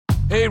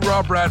Hey,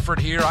 Rob Bradford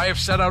here. I have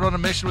set out on a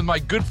mission with my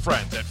good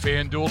friends at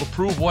FanDuel to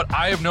prove what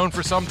I have known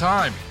for some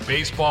time.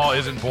 Baseball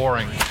isn't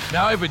boring.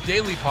 Now I have a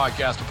daily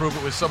podcast to prove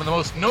it with some of the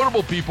most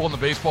notable people in the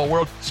baseball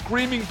world,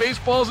 screaming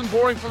baseball isn't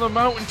boring from the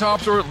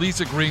mountaintops, or at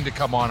least agreeing to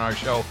come on our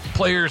show.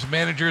 Players,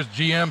 managers,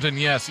 GMs, and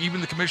yes, even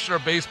the commissioner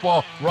of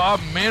baseball, Rob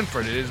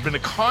Manfred. It has been a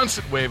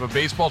constant wave of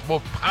baseball's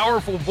most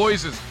powerful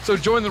voices. So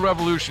join the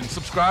revolution.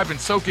 Subscribe and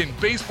soak in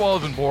Baseball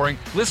Isn't Boring.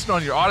 Listen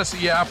on your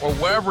Odyssey app or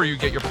wherever you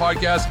get your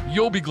podcasts.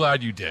 You'll be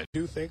glad you did. I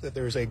do think that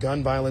there's a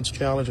gun violence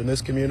challenge in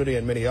this community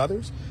and many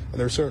others, and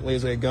there certainly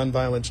is a gun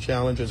violence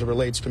challenge as it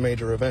relates to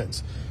major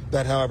events.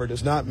 That, however,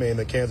 does not mean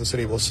that Kansas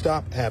City will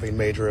stop having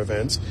major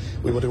events.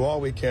 We will do all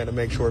we can to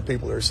make sure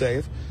people are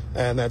safe,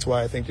 and that's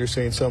why I think you're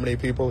seeing so many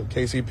people at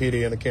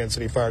KCPD and the Kansas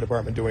City Fire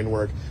Department doing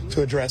work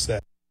to address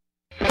that.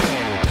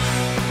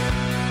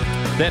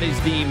 That is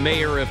the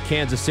mayor of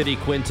Kansas City,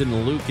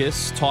 Quinton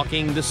Lucas,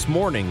 talking this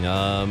morning,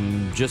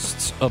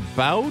 just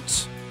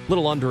about a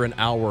little under an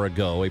hour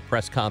ago, a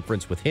press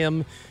conference with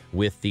him,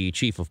 with the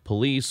chief of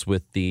police,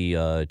 with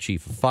the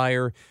chief of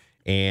fire,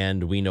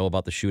 and we know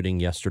about the shooting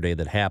yesterday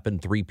that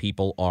happened. 3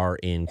 people are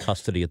in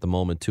custody at the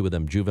moment, 2 of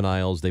them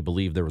juveniles. They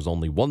believe there was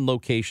only one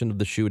location of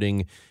the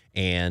shooting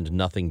and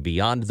nothing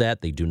beyond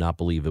that. They do not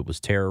believe it was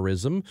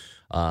terrorism,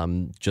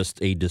 just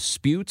a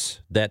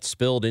dispute that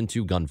spilled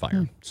into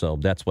gunfire. So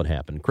that's what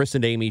happened. Chris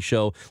and Amy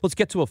show. Let's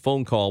get to a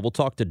phone call. We'll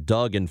talk to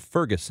Doug in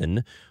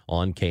Ferguson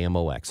on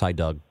KMOX. Hi,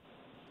 Doug.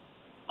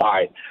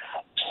 Hi.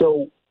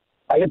 So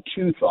I had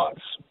 2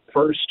 thoughts.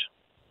 First,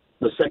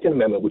 the Second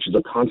Amendment, which is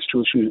a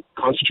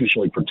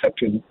constitutionally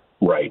protected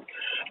right,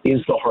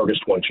 is the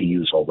hardest one to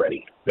use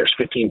already. There's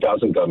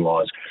 15,000 gun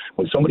laws.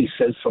 When somebody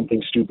says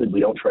something stupid, we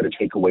don't try to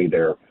take away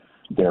their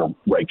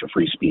right to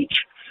free speech.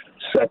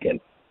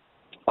 Second,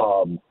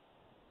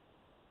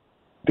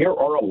 there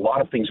are a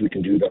lot of things we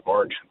can do that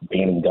aren't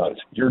banning guns.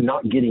 You're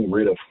not getting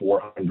rid of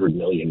 400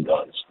 million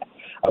guns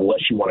unless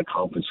you want to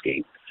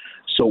confiscate.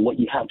 So what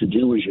you have to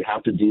do is you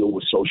have to deal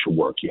with social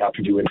work. You have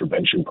to do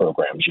intervention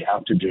programs. You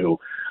have to do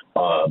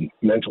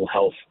mental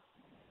health,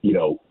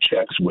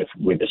 checks with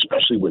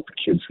especially with the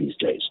kids these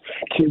days.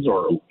 Kids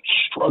are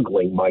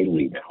struggling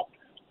mightily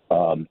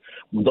now.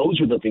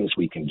 Those are the things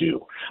we can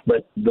do.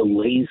 But the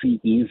lazy,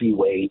 easy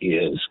way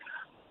is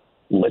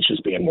let's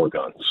just ban more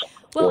guns,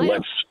 or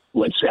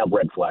let's have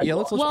red flag. Yeah,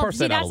 let's parse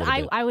that out a little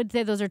bit. I would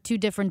say those are 2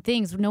 different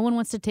things. No one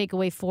wants to take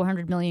away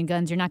 400 million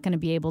guns. You're not going to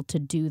be able to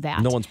do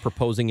that. No one's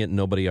proposing it.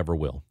 Nobody ever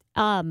will.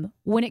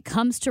 When it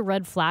comes to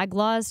red flag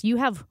laws, you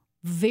have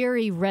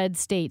very red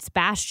states,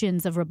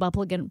 bastions of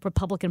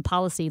Republican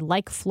policy,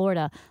 like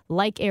Florida,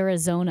 like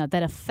Arizona,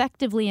 that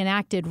effectively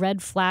enacted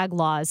red flag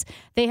laws.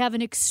 They have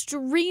an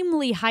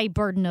extremely high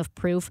burden of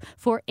proof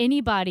for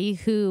anybody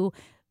who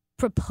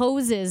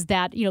proposes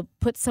that,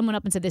 put someone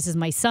up and say, this is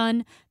my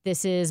son,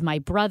 this is my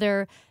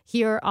brother,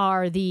 here's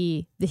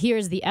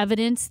the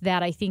evidence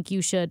that I think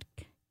you should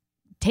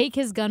take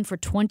his gun for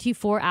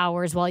 24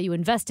 hours while you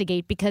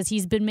investigate because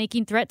he's been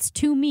making threats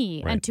to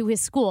me and to his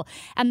school.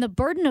 And the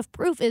burden of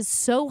proof is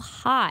so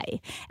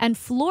high. And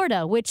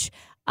Florida, which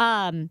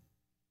one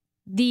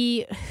of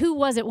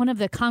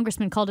the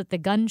congressmen called it the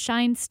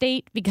gunshine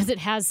state because it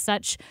has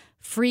such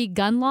free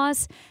gun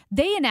laws.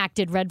 They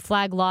enacted red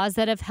flag laws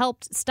that have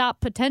helped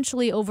stop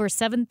potentially over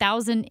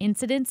 7,000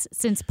 incidents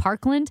since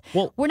Parkland.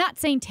 Well, we're not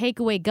saying take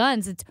away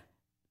guns. It's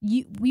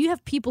you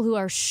have people who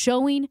are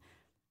showing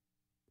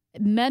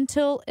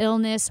mental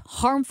illness,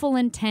 harmful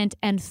intent,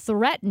 and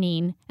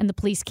threatening, and the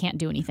police can't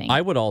do anything.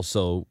 I would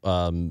also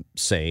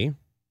say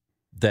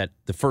that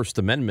the First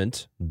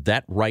Amendment,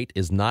 that right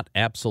is not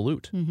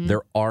absolute. Mm-hmm.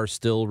 There are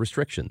still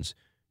restrictions.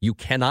 You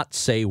cannot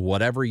say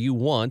whatever you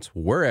want,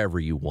 wherever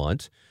you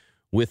want,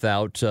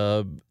 without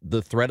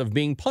the threat of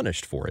being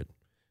punished for it.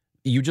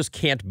 You just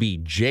can't be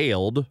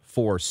jailed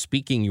for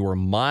speaking your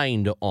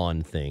mind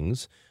on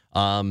things.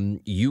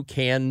 You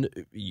can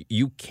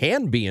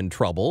be in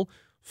trouble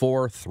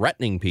for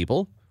threatening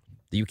people.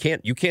 You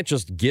can't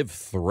just give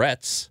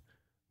threats.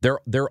 There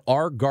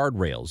are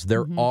guardrails.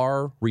 There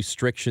are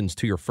restrictions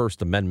to your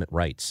First Amendment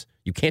rights.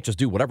 You can't just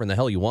do whatever in the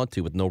hell you want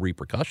to with no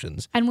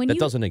repercussions. And that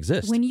doesn't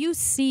exist. When you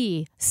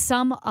see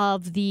some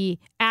of the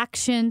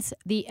actions,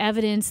 the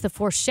evidence, the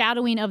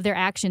foreshadowing of their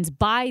actions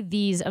by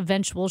these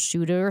eventual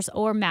shooters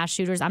or mass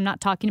shooters, I'm not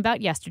talking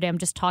about yesterday. I'm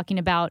just talking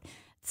about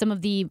some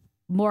of the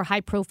more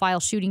high-profile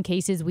shooting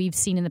cases we've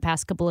seen in the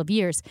past couple of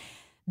years.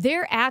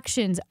 Their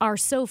actions are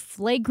so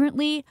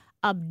flagrantly,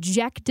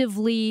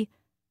 objectively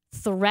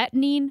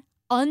threatening,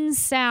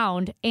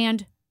 unsound,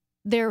 and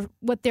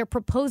what they're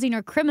proposing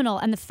are criminal.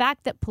 And the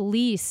fact that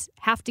police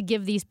have to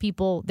give these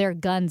people their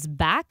guns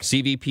back.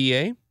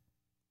 CVPA?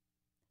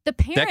 The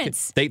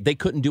parents. They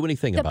couldn't do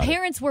anything about it. The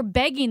parents were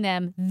begging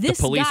them. The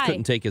police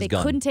couldn't take his gun.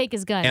 They couldn't take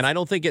his gun. And I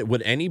don't think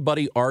would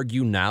anybody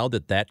argue now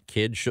that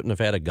kid shouldn't have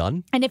had a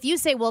gun? And if you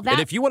say, well, and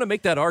if you want to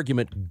make that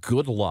argument,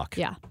 good luck.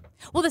 Yeah.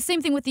 Well, the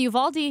same thing with the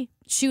Uvalde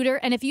shooter.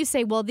 And if you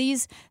say, well,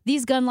 these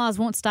gun laws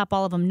won't stop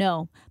all of them,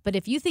 no. But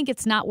if you think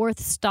it's not worth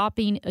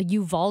stopping a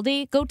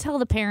Uvalde, go tell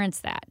the parents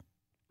that.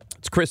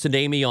 It's Chris and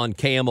Amy on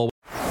KMO.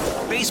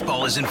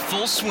 Baseball is in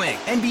full swing.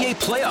 NBA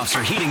playoffs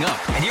are heating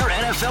up, and your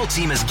NFL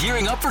team is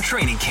gearing up for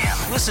training camp.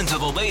 Listen to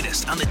the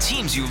latest on the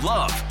teams you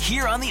love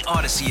here on the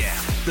Odyssey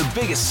app. The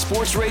biggest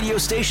sports radio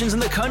stations in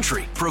the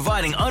country,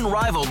 providing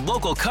unrivaled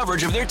local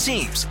coverage of their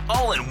teams,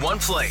 all in one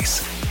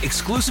place.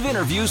 Exclusive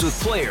interviews with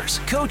players,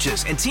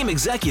 coaches, and team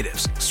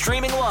executives,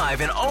 streaming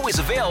live and always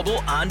available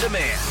on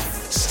demand.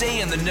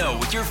 Stay in the know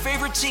with your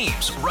favorite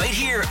teams right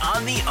here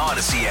on the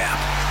Odyssey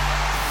app.